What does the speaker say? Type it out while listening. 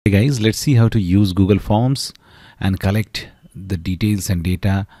guys, let's see how to use Google Forms and collect the details and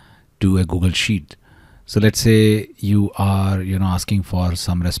data to a Google Sheet. So let's say you are asking for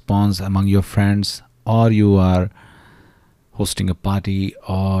some response among your friends, or you are hosting a party,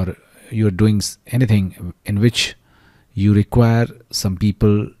 or you're doing anything in which you require some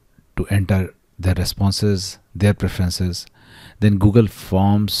people to enter their responses, their preferences. Then Google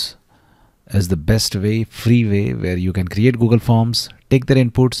Forms is the best way, free way, where you can create Google Forms, take their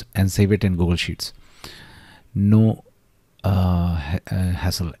inputs and save it in Google Sheets. No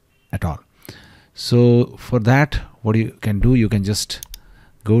hassle at all. So for that, what you can do, you can just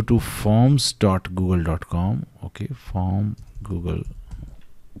go to forms.google.com. okay, form Google.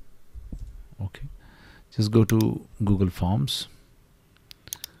 Okay, just go to Google Forms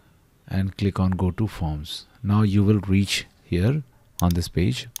and click on go to Forms. Now you will reach here on this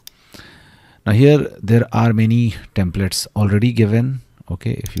page. Now here there are many templates already given.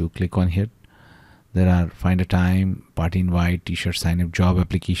 Okay, if you click on here, there are find a time, party invite, t-shirt sign up, job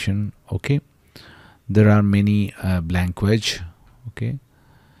application. Okay, there are many blank wedge. Okay,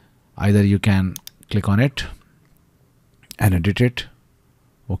 either you can click on it and edit it.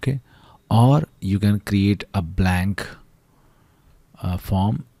 Okay, or you can create a blank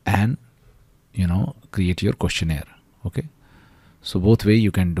form and create your questionnaire. Okay, so both way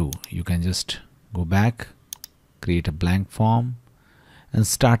you can do. You can just go back, create a blank form and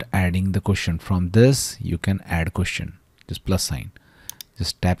start adding the question. From this you can add question, just plus sign,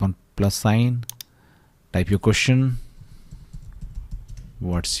 just tap on plus sign, type your question,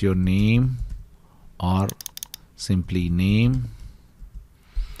 what's your name, or simply name,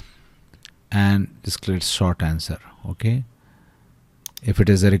 and just create short answer. Okay, if it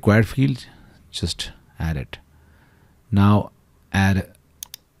is a required field, just add it. Now add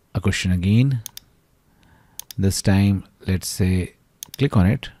a question again. This time let's say click on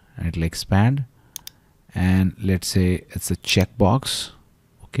it and it will expand, and let's say it's a checkbox.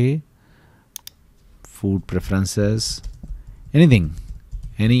 Okay, food preferences, anything,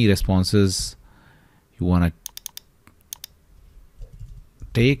 any responses you want to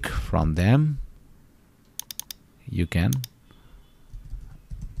take from them, you can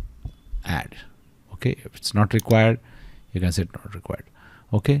add. Okay, if it's not required, you can say not required.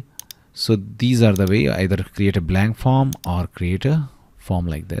 Okay, so these are the way, either create a blank form or create a form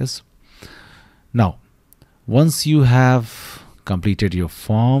like this. Now once you have completed your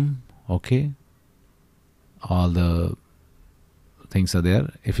form, okay, all the things are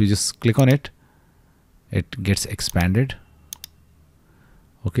there. If you just click on it, it gets expanded.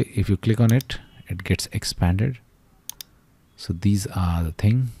 Okay, if you click on it, it gets expanded. So these are the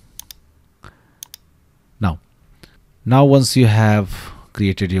thing. Now once you have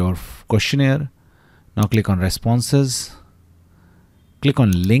created your questionnaire, now click on responses, click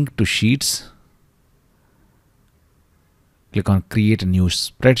on link to sheets, click on create a new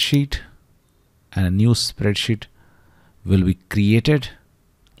spreadsheet, and a new spreadsheet will be created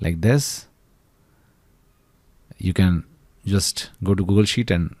like this. You can just go to Google Sheet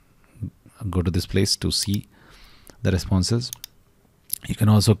and go to this place to see the responses. You can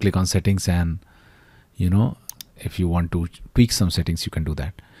also click on settings, and if you want to tweak some settings, you can do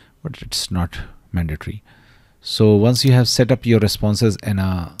that, but it's not mandatory. So once you have set up your responses in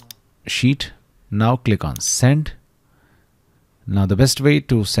a sheet, now click on send. Now the best way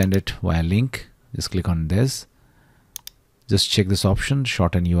to send it via link, just click on this, just check this option,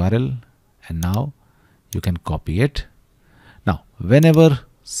 shorten URL, and now you can copy it. Now whenever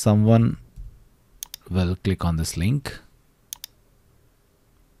someone will click on this link,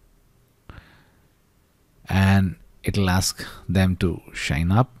 and it'll ask them to sign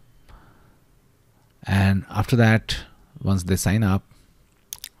up, and after that, once they sign up,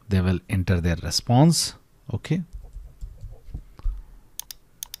 they will enter their response. Okay,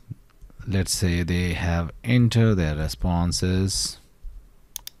 let's say they have entered their responses.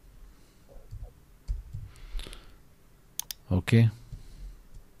 Okay,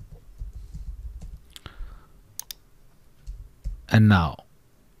 and now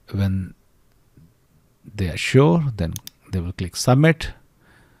when they are sure, then they will click submit.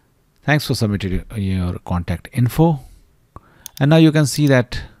 Thanks for submitting your contact info. And now you can see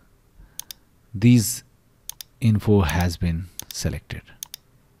that these info has been selected.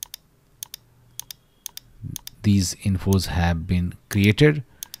 These infos have been created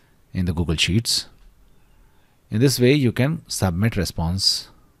in the Google Sheets. In this way you can submit response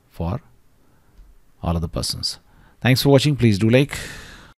for all of the persons. Thanks for watching. Please do like,